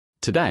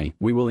Today,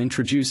 we will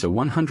introduce a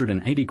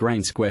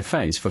 180-grain square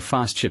phase for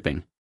fast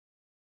shipping.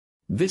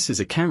 This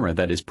is a camera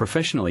that is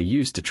professionally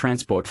used to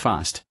transport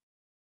fast.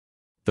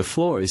 The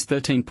floor is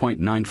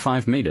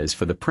 13.95 meters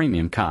for the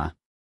premium car.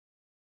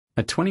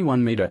 A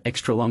 21-meter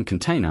extra-long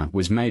container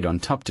was made on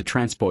top to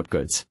transport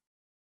goods.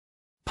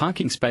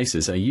 Parking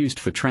spaces are used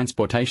for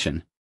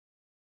transportation.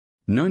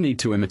 No need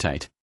to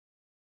imitate.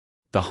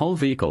 The whole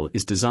vehicle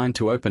is designed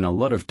to open a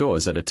lot of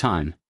doors at a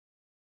time.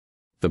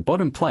 The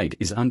bottom plate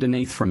is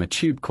underneath from a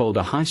tube called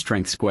a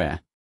high-strength square.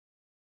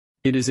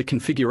 It is a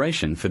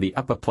configuration for the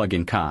upper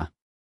plug-in car.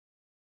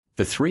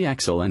 The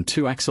 3-axle and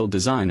 2-axle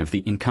design of the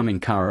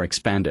incoming car are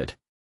expanded.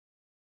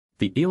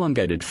 The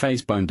elongated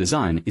phase bone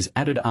design is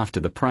added after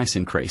the price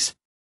increase.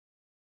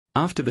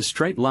 After the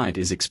straight light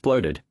is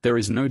exploded, there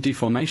is no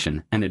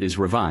deformation and it is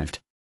revived.